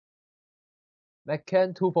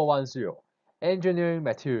MECH2410 Engineering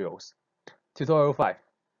Materials Tutorial 5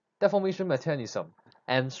 Deformation Mechanism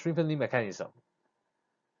and Strengthening Mechanism.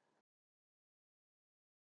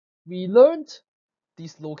 We learned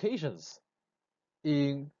dislocations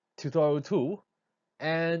in Tutorial 2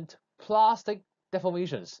 and plastic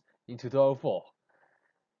deformations in Tutorial 4.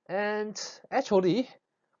 And actually,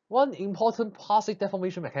 one important plastic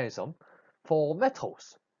deformation mechanism for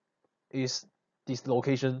metals is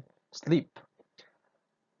dislocation slip,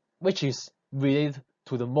 which is related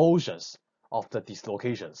to the motions of the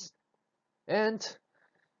dislocations. And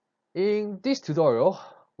in this tutorial,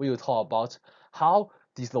 we will talk about how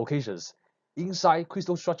dislocations inside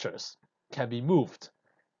crystal structures can be moved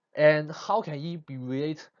and how can it be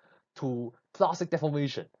related to plastic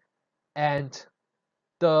deformation and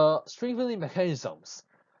the strengthening mechanisms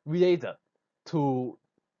related to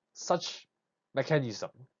such mechanism,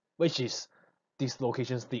 which is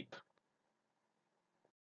dislocation slip.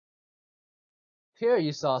 Here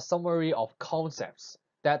is a summary of concepts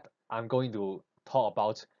that I'm going to talk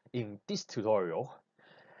about in this tutorial.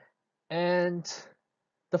 And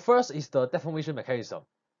the first is the deformation mechanism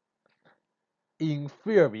in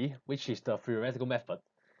theory, which is the theoretical method,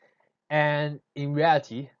 and in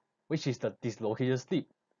reality, which is the dislocation slip.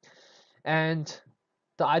 And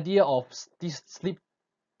the idea of this slip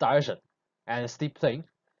direction and slip plane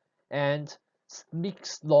and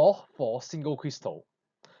Smith's law for single crystal.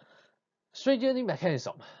 Strengthening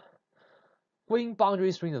mechanism, grain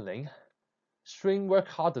boundary strengthening, strain work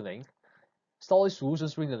hardening, solid solution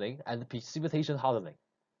strengthening, and precipitation hardening,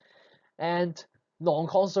 and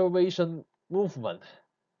non-conservation movement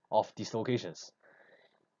of dislocations,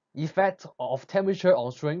 effect of temperature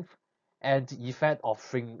on strength, and effect of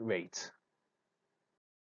shrink rate.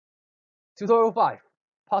 Tutorial 5,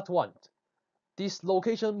 Part 1,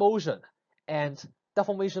 Dislocation motion and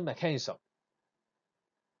deformation mechanism.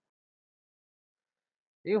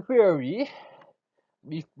 In theory,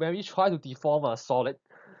 when we try to deform a solid,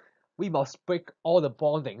 we must break all the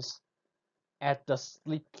bondings at the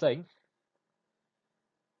slip plane,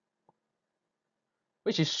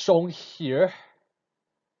 which is shown here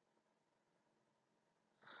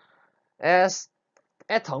as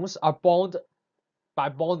atoms are bound by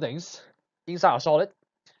bondings inside a solid.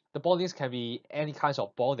 The bondings can be any kinds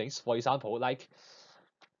of bondings, for example, like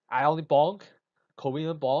ionic bond,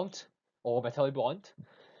 covalent bond, or metallic bond.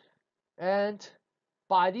 And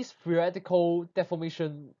by this theoretical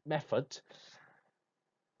deformation method,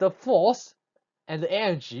 the force and the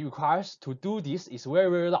energy required to do this is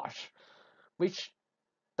very, very large, which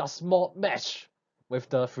does not match with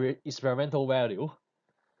the experimental value.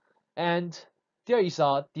 And there is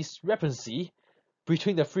a discrepancy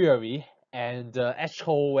between the theory and the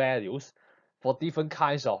actual values for different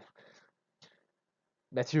kinds of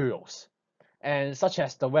materials, and such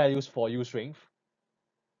as the values for yield strength.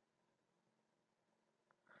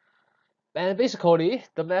 And basically,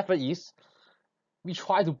 the method is we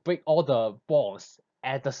try to break all the bonds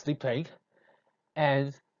at the slip plane,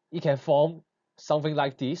 and it can form something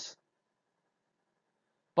like this.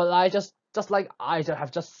 But just like I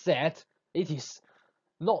have just said, it is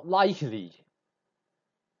not likely,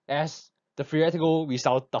 as the theoretical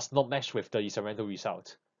result does not match with the experimental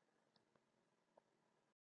result.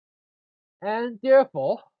 And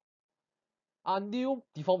therefore, a new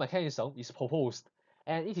deform mechanism is proposed,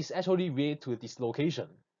 and it is actually related to dislocation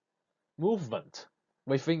movement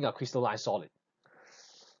within a crystalline solid.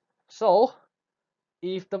 So,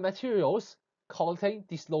 if the materials contain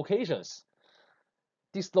dislocations,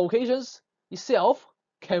 dislocations itself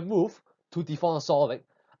can move to deform a solid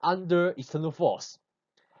under external force,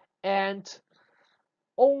 and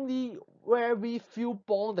only very few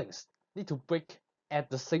bondings need to break at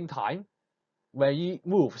the same time when it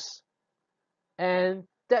moves, and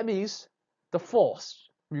that means the force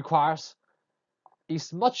requires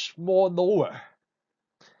is much more lower,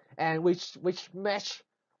 and which match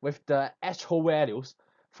with the actual values.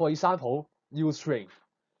 For example, yield strength,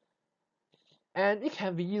 and it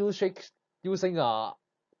can be illustrated using a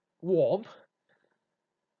worm.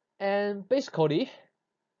 And basically,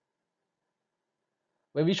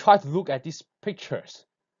 when we try to look at these pictures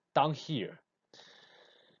down here,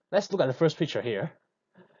 let's look at the first picture here.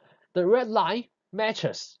 The red line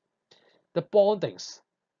matches the bondings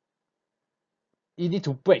you need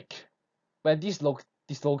to break when these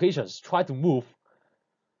dislocations try to move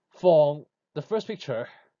from the first picture,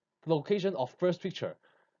 the location of first picture,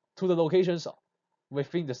 to the locations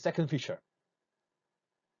within the second picture.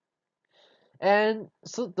 And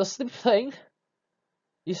so the slip plane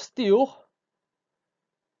is still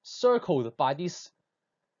circled by this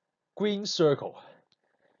green circle,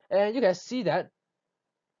 And you can see that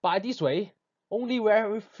by this way, only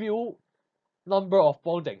very few number of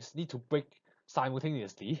bondings need to break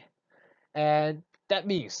simultaneously, and that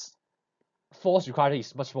means force required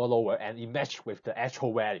is much more lower and it matches with the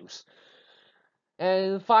actual values.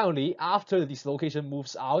 And finally, after the dislocation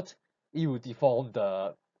moves out, it will deform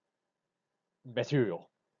the material,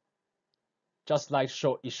 just like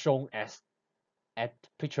is shown as at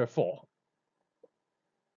picture 4.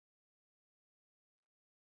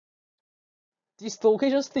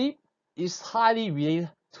 Dislocation slip is highly related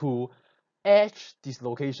to edge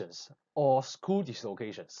dislocations or screw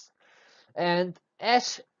dislocations. And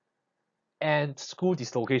edge and screw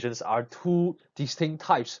dislocations are two distinct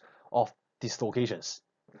types of dislocations.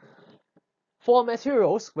 For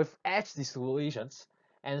materials with edge dislocations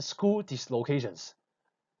and screw dislocations,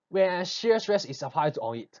 when shear stress is applied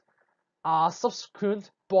on it, a subsequent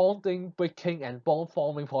bonding, breaking, and bond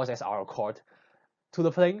forming process are occurred to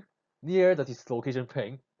the plane near the dislocation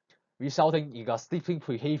plane, resulting in a slipping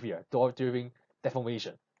behavior during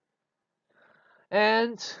deformation.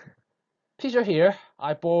 And picture here,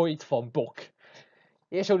 I borrowed it from book.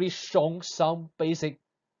 It actually shows some basic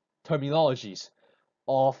terminologies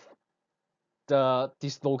of the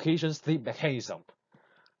dislocation slip mechanism.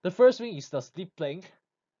 The first thing is the slip plane.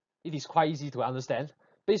 It is quite easy to understand.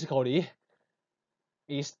 Basically,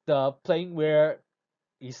 it's the plane where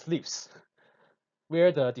it slips,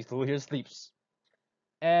 where the dislocation slips.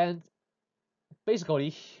 And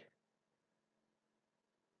basically,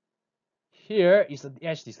 here is the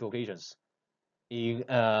edge dislocations in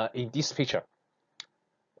this picture.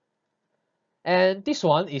 And this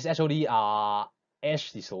one is actually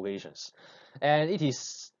edge dislocations, and it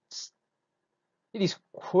is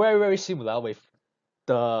very similar with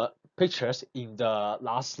the pictures in the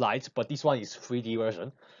last slide, but this one is 3D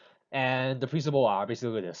version, and the principle are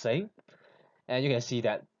basically the same. And you can see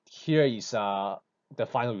that here is the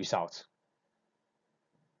final result.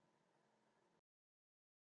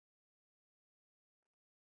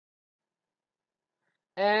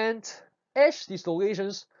 And edge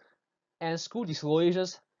dislocations and screw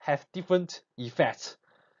dislocations have different effects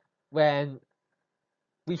when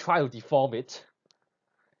we try to deform it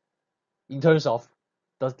in terms of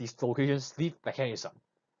the dislocation slip mechanism.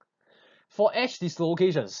 For edge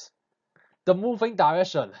dislocations, the moving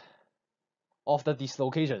direction of the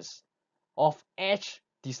dislocations of edge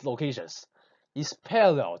dislocations is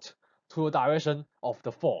parallel to the direction of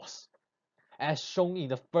the force, as shown in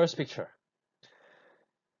the first picture.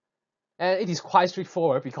 And it is quite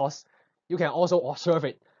straightforward because you can also observe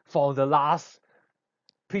it from the last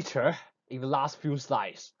picture in the last few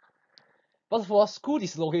slides. But for screw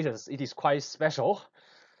dislocations, it is quite special,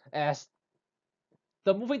 as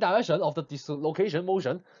the moving direction of the dislocation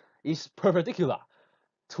motion is perpendicular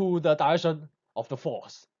to the direction of the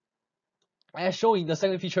force. As shown in the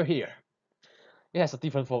second picture here, it has a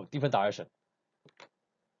different direction.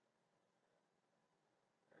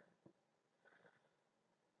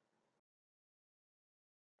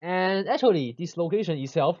 And actually, dislocation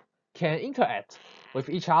itself can interact with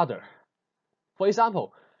each other. For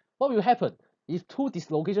example, what will happen if two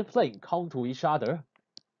dislocation planes come to each other?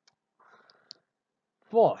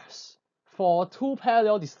 First, for two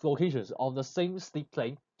parallel dislocations on the same slip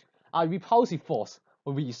plane, a repulsive force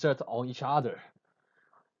will be exerted on each other.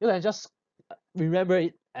 You can just remember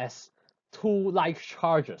it as two like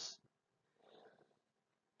charges.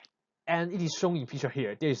 And it is shown in picture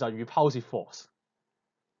here. There is a repulsive force.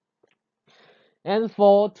 And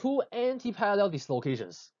for two anti-parallel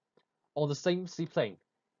dislocations on the same slip plane,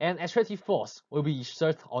 an attractive force will be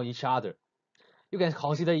exerted on each other. You can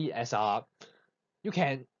consider it as you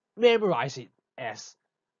can memorize it as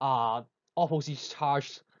opposite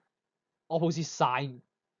sign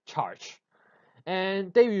charge,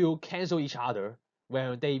 and they will cancel each other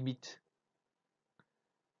when they meet.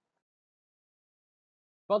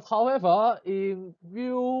 But however, in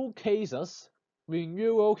real world cases,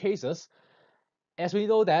 as we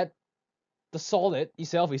know that the solid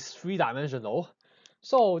itself is three-dimensional,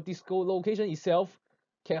 so this location itself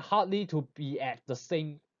can hardly to be at the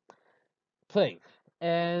same plane,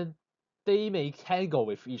 and they may tangle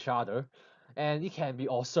with each other, and it can be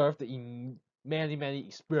observed in many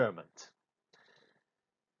experiments.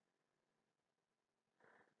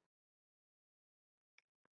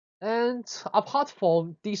 And apart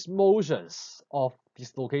from these motions of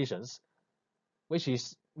dislocations, which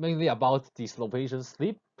is mainly about dislocation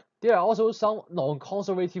slip, there are also some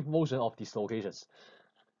non-conservative motion of dislocations.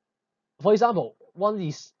 For example, one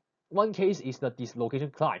case is the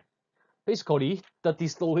dislocation climb. Basically, the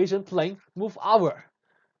dislocation plane move outward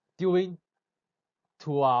due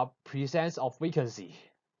to a presence of vacancy.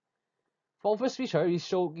 For first feature, you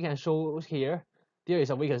can show here there is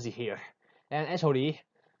a vacancy here, and actually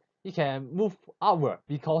it can move outward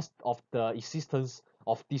because of the existence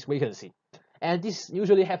of this vacancy, and this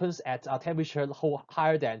usually happens at a temperature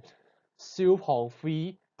higher than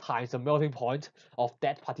 0.3 times the melting point of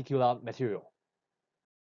that particular material.